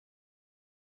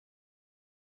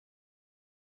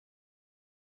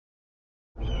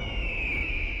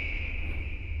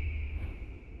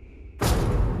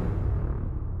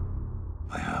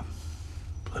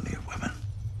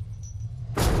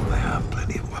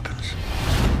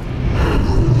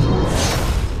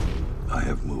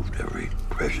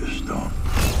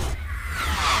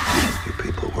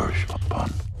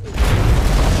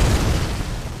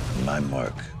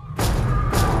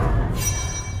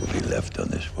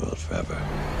world forever.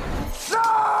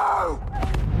 No!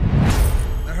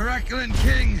 The Herculean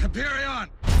king, Hyperion,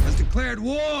 has declared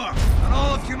war on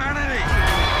all of humanity.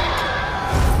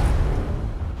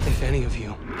 If any of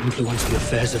you influence the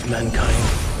affairs of mankind,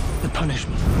 the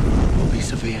punishment will be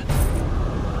severe.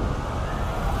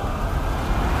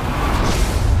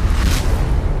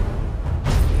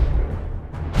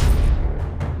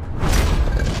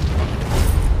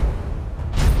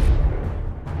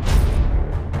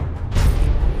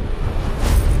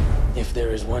 If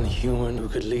there is one human who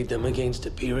could lead them against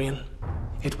Hyperion,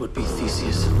 it would be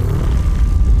Theseus.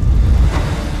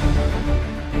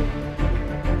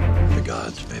 The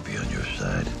gods may be on your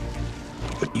side,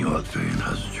 but your dream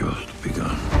has just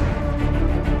begun.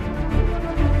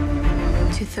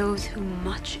 To those whom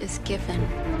much is given,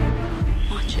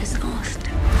 much is lost.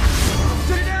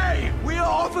 Today, we are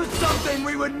offered something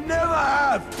we would never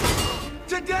have.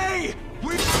 Today,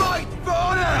 we fight for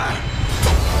honor.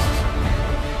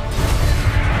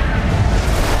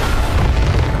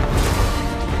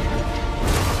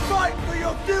 Fight for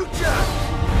your future!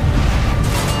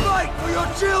 Fight for your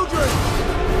children!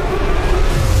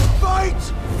 Fight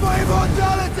for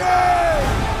immortality!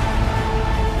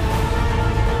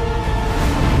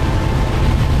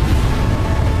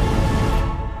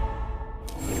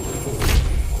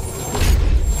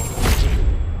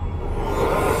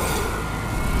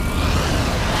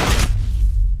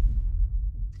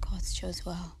 Gods chose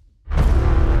well.